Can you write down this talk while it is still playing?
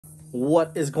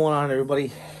What is going on,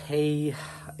 everybody? Hey,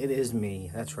 it is me.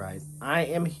 That's right. I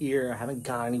am here. I haven't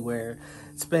gone anywhere.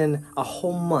 It's been a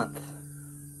whole month.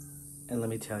 And let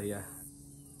me tell you,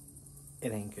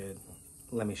 it ain't good.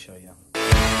 Let me show you.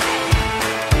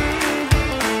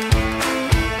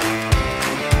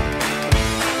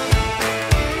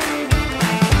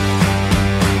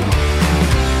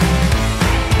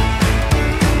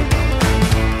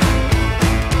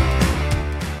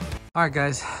 Alright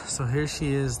guys, so here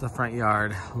she is, the front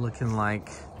yard, looking like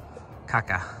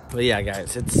caca. But yeah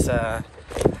guys,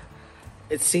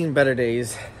 it's seen better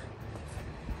days.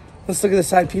 Let's look at the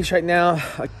side piece right now.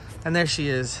 And there she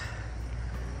is,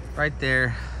 right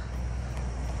there.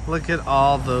 Look at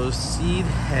all those seed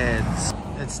heads.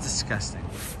 It's disgusting.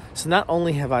 So not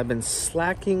only have I been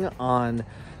slacking on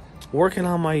working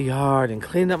on my yard and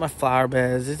cleaning up my flower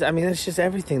beds, it's just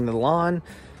everything, the lawn.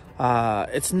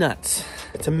 It's nuts.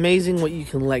 It's amazing what you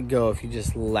can let go if you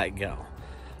just let go.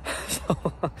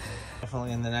 So,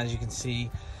 definitely, and then as you can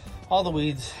see, all the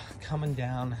weeds coming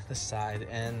down the side,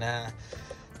 and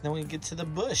then we get to the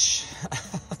bush.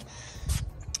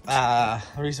 The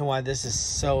reason why this is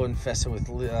so infested with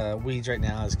weeds right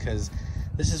now is because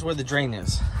this is where the drain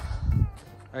is.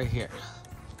 Right here.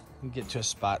 You get to a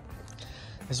spot.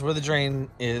 This is where the drain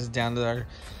is down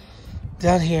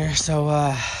here,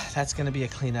 so that's gonna be a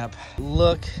cleanup.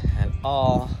 Look at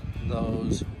all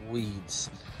those weeds.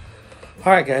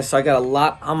 All right guys, so I got a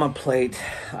lot on my plate.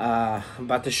 I'm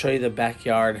about to show you the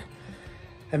backyard.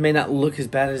 It may not look as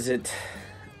bad as it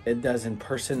does in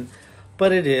person,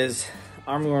 but it is.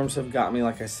 Armyworms have got me,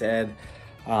 like I said,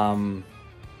 in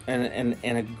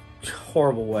a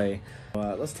horrible way.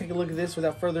 Let's take a look at this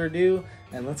without further ado,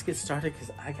 and let's get started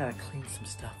because I gotta clean some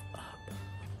stuff up.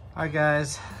 All right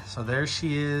guys, so there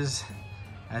she is.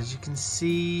 As you can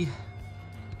see,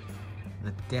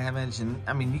 the damage, and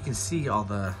you can see all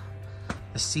the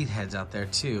seed heads out there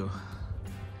too.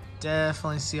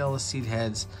 Definitely see all the seed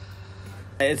heads.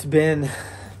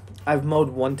 I've mowed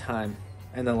one time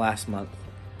in the last month.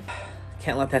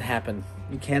 Can't let that happen.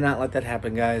 You cannot let that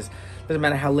happen, guys. Doesn't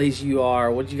matter how lazy you are,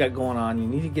 what you got going on, you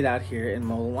need to get out here and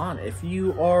mow the lawn. If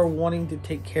you are wanting to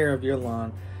take care of your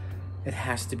lawn, it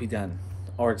has to be done,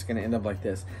 or it's gonna end up like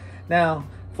this. Now,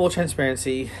 full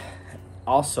transparency,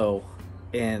 also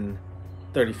in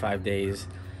 35 days,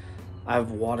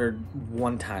 I've watered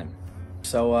one time.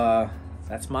 So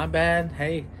that's my bad.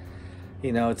 Hey,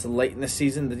 it's late in the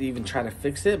season to even try to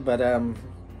fix it, but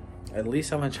at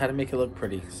least I'm gonna try to make it look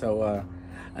pretty. So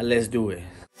let's do it.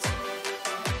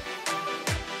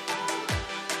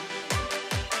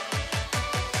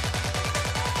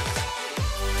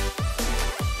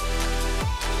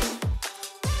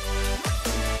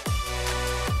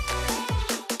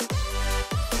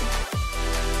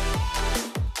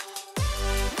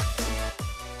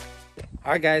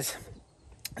 All right guys,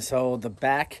 so the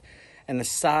back and the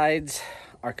sides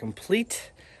are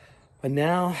complete, but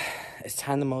now it's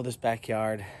time to mow this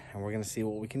backyard and we're gonna see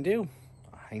what we can do.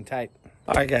 Hang tight.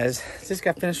 All right guys, just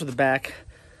got finished with the back.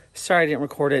 Sorry I didn't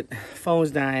record it, phone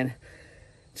was dying.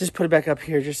 Just put it back up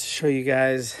here just to show you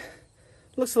guys.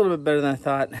 It looks a little bit better than I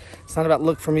thought. It's not about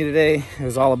look for me today, it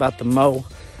was all about the mow,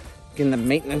 getting the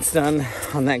maintenance done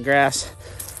on that grass.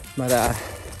 But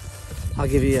I'll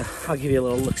give you a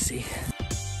little look-see.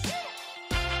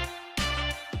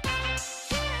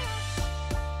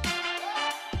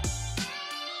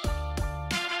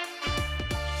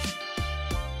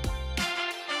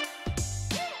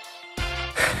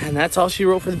 And that's all she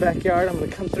wrote for the backyard. I'm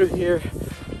gonna come through here,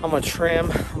 I'm gonna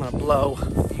trim, I'm gonna blow,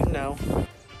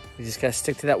 You just gotta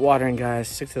stick to that watering, guys.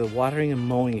 Stick to the watering and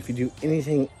mowing. If you do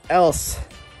anything else,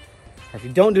 or if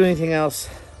you don't do anything else,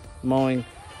 mowing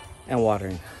and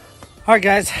watering. All right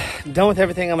guys, done with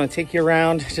everything. I'm gonna take you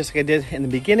around just like I did in the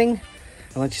beginning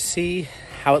and let you see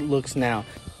how it looks now.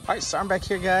 All right, so I'm back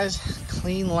here guys.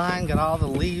 Clean line, got all the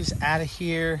leaves out of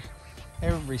here.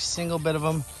 Every single bit of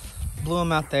them. Blew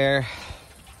them out there.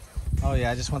 Oh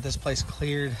yeah, I just want this place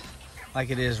cleared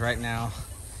like it is right now.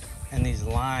 And these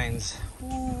lines,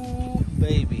 ooh,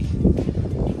 baby.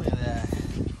 Look at that.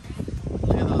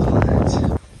 Look at those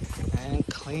lines. And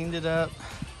cleaned it up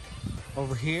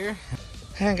over here.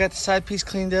 And got the side piece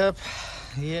cleaned up.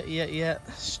 Yeah.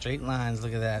 Straight lines,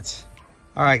 look at that.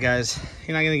 All right, guys,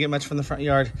 you're not gonna get much from the front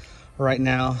yard right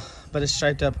now, but it's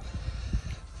striped up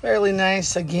fairly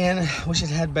nice. Again, wish it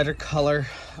had better color.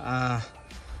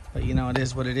 But it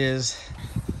is what it is.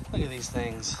 Look at these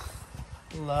things.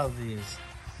 Love these.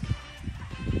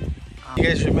 You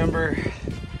guys remember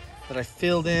that I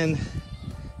filled in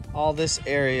all this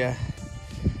area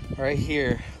right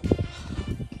here.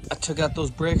 I took out those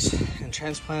bricks and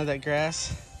transplanted that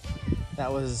grass.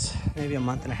 That was maybe a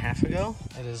month and a half ago.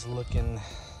 It is looking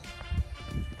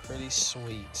pretty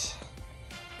sweet.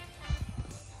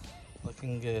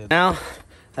 Looking good. Now,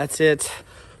 that's it.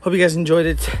 Hope you guys enjoyed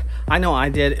it. I know I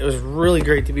did. It was really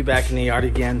great to be back in the yard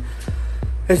again.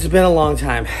 It's been a long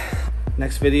time.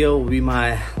 Next video will be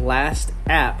my last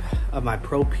app of my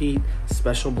Pro Pete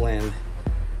special blend.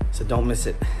 So don't miss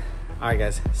it. All right,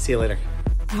 guys. See you later.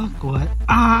 Look what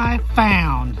I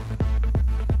found.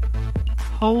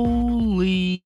 Holy